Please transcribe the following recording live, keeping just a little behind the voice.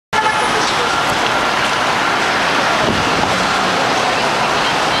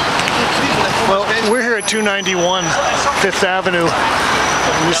at 291 Fifth Avenue,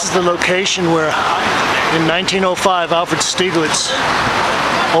 and this is the location where in 1905 Alfred Stieglitz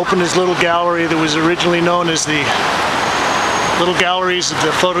opened his little gallery that was originally known as the Little Galleries of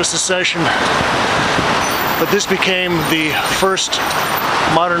the Photo Secession, but this became the first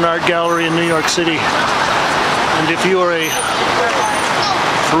modern art gallery in New York City. And if you are a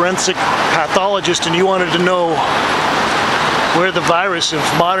forensic pathologist and you wanted to know where the virus of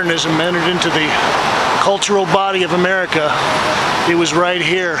modernism entered into the cultural body of America, it was right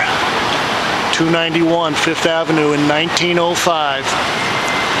here, 291 Fifth Avenue in 1905.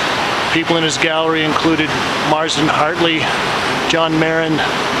 People in his gallery included Marsden Hartley, John Marin,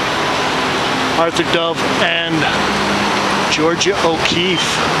 Arthur Dove, and Georgia O'Keeffe.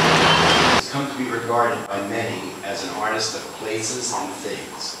 He's come to be regarded by many as an artist of places and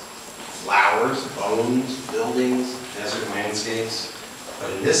things. Flowers, bones, buildings, desert landscapes. But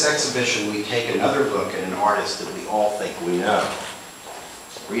in this exhibition, we take another look at an artist that we all think we know.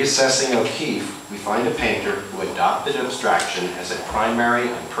 Reassessing O'Keeffe, we find a painter who adopted abstraction as a primary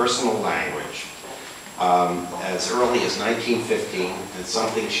and personal language as early as 1915, and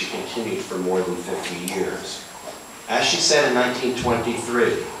something she continued for more than 50 years. As she said in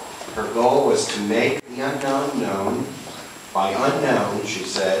 1923, her goal was to make the unknown known. By unknown, she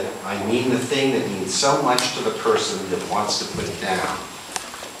said, I mean the thing that means so much to the person that wants to put it down.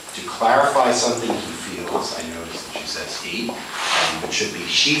 To clarify something he feels, I noticed that she says he, it should be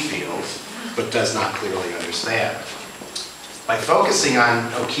she feels, but does not clearly understand. By focusing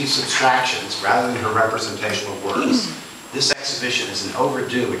on O'Keeffe's abstractions rather than her representational works, this exhibition is an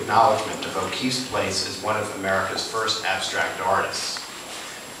overdue acknowledgement of O'Keeffe's place as one of America's first abstract artists.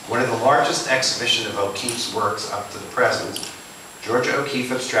 One of the largest exhibitions of O'Keeffe's works up to the present, Georgia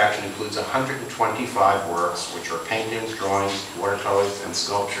O'Keeffe Abstraction includes 125 works, which are paintings, drawings, watercolors, and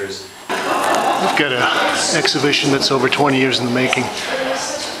sculptures. We've got an exhibition that's over 20 years in the making,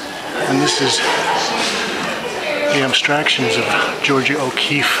 and this is the abstractions of Georgia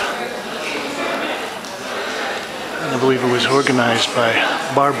O'Keeffe. And I believe it was organized by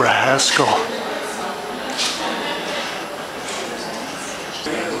Barbara Haskell.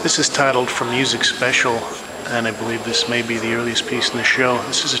 This is titled From Music Special, and I believe this may be the earliest piece in the show.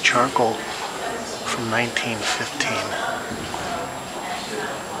 This is a charcoal from 1915.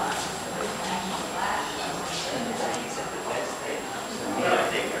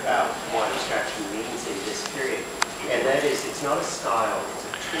 About what abstraction means in this period, and that is, it's not a style, it's a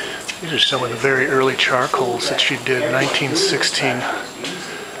tool. These are some of the very early charcoals that she did in 1916,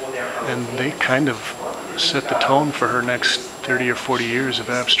 and they kind of set the tone for her next 30 or 40 years of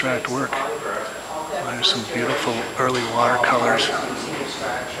abstract work. There's some beautiful early watercolors.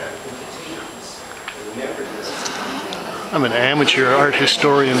 I'm an amateur art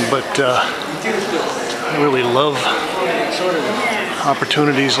historian, but I really love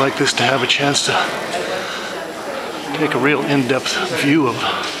opportunities like this to have a chance to take a real in-depth view of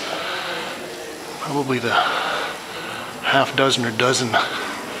probably the half dozen or dozen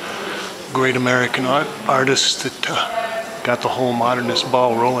great American artists that got the whole modernist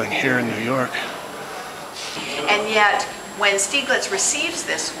ball rolling here in New York. And yet, when Stieglitz receives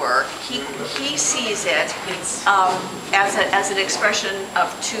this work, he sees it as an expression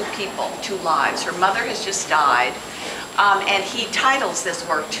of two people, two lives. Her mother has just died, and he titles this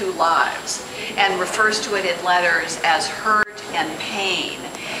work Two Lives, and refers to it in letters as hurt and pain.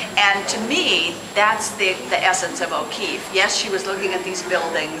 And to me, that's the essence of O'Keeffe. Yes, she was looking at these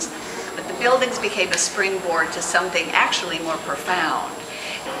buildings, but the buildings became a springboard to something actually more profound.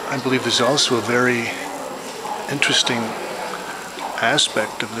 I believe there's also a very interesting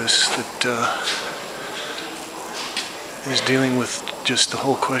aspect of this that is dealing with just the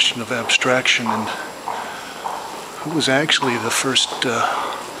whole question of abstraction and who was actually the first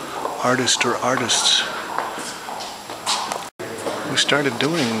artist or artists who started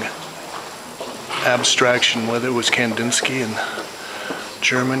doing abstraction, whether it was Kandinsky in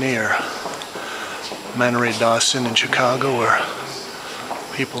Germany or Man Ray Dawson in Chicago or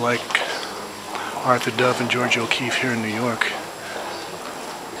people like Arthur Dove and Georgia O'Keeffe here in New York.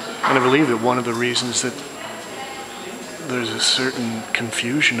 And I believe that one of the reasons that there's a certain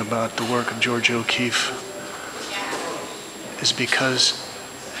confusion about the work of Georgia O'Keeffe is because,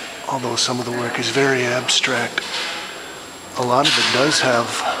 although some of the work is very abstract, a lot of it does have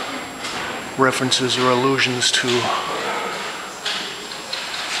references or allusions to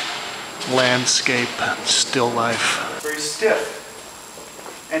landscape, still life. Very stiff.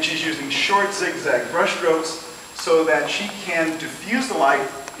 And she's using short zigzag brush strokes so that she can diffuse the light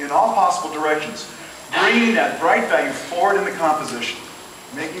in all possible directions, bringing that bright value forward in the composition.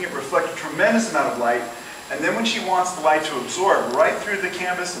 making it reflect a tremendous amount of light. And then when she wants the light to absorb right through the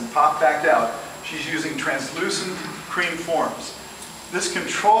canvas and pop back out, she's using translucent cream forms. This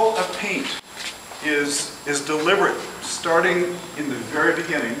control of paint is deliberate, starting in the very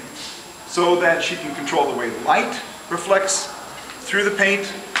beginning, so that she can control the way light reflects through the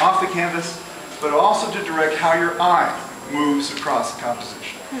paint, off the canvas, but also to direct how your eye moves across the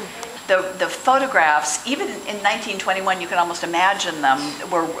composition. The photographs, even in 1921, you can almost imagine them,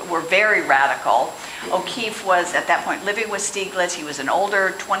 were very radical. O'Keeffe was, at that point, living with Stieglitz. He was an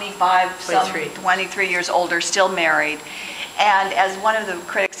older, 23 years older, still married. And as one of the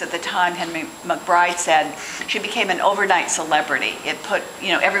critics at the time, Henry McBride, said, she became an overnight celebrity. It put,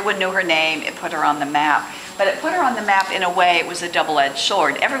 everyone knew her name, it put her on the map. But it put her on the map in a way, it was a double-edged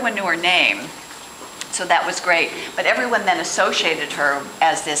sword. Everyone knew her name, so that was great. But everyone then associated her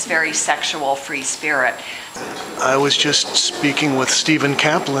as this very sexual, free spirit. I was just speaking with Stephen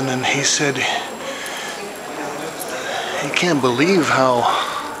Kaplan, and he said he can't believe how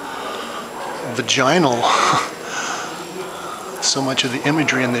vaginal so much of the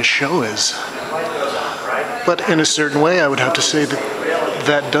imagery in this show is. But in a certain way, I would have to say that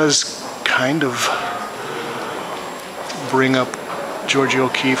that does kind of bring up Georgia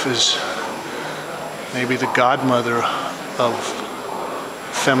O'Keeffe as maybe the godmother of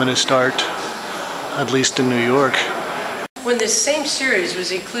feminist art, at least in New York. When this same series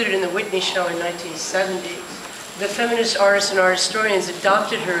was included in the Whitney show in 1970, the feminist artists and art historians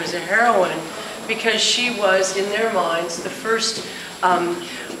adopted her as a heroine because she was, in their minds, the first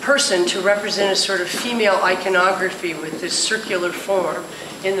person to represent a sort of female iconography with this circular form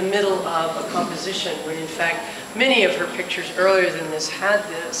in the middle of a composition, when in fact many of her pictures earlier than this had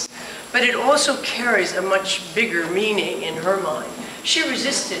this. But it also carries a much bigger meaning in her mind. She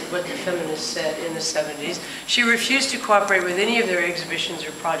resisted what the feminists said in the 70s. She refused to cooperate with any of their exhibitions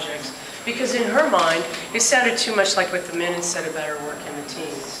or projects because in her mind, it sounded too much like what the men had said about her work in the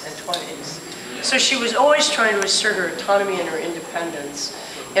teens and 20s. So she was always trying to assert her autonomy and her independence.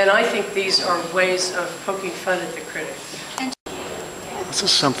 And I think these are ways of poking fun at the critic. This is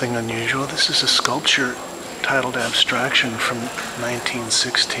something unusual. This is a sculpture titled Abstraction from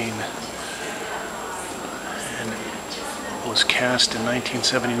 1916. And it was cast in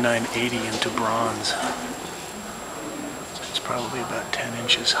 1979-80 into bronze. It's probably about 10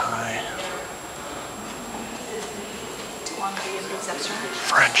 inches high.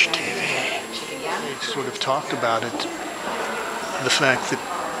 French TV. We sort of talked about it, the fact that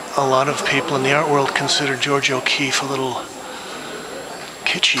a lot of people in the art world consider Georgia O'Keeffe a little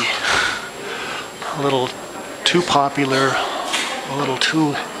kitschy, a little too popular, a little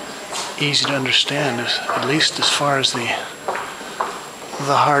too easy to understand, at least as far as the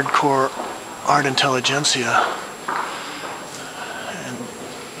hardcore art intelligentsia. And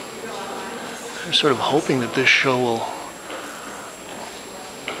they're sort of hoping that this show will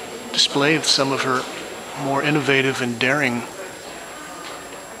display some of her more innovative and daring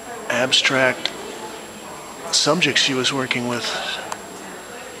abstract subjects she was working with.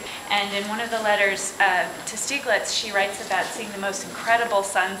 And in one of the letters to Stieglitz, she writes about seeing the most incredible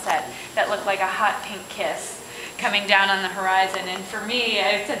sunset that looked like a hot pink kiss coming down on the horizon. And for me,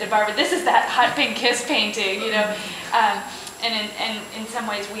 I said to Barbara, this is that hot pink kiss painting, And in some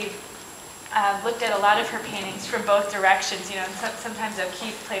ways, we've looked at a lot of her paintings from both directions, and sometimes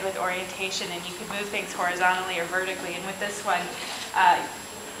O'Keeffe played with orientation and you could move things horizontally or vertically. And with this one,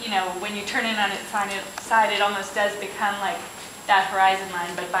 when you turn it on its side, it almost does become like that horizon line,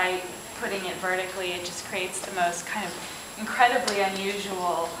 but by putting it vertically, it just creates the most kind of incredibly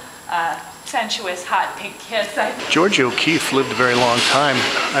unusual, sensuous, hot pink kiss. Georgia O'Keeffe lived a very long time.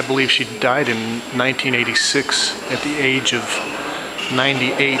 I believe she died in 1986 at the age of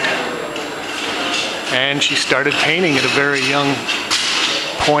 98. And she started painting at a very young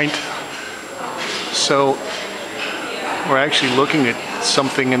point. So we're actually looking at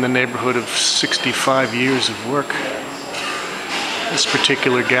something in the neighborhood of 65 years of work. This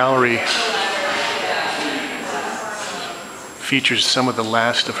particular gallery features some of the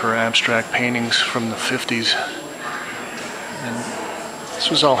last of her abstract paintings from the 50s. And this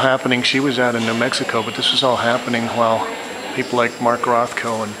was all happening, she was out in New Mexico, but this was all happening while people like Mark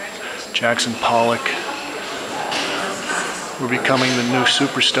Rothko and Jackson Pollock were becoming the new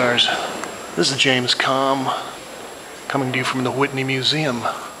superstars. This is James Kalm, coming to you from the Whitney Museum.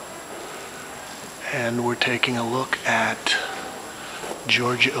 And we're taking a look at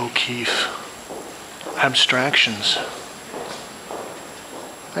Georgia O'Keeffe Abstractions.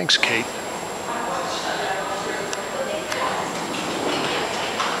 Thanks, Kate.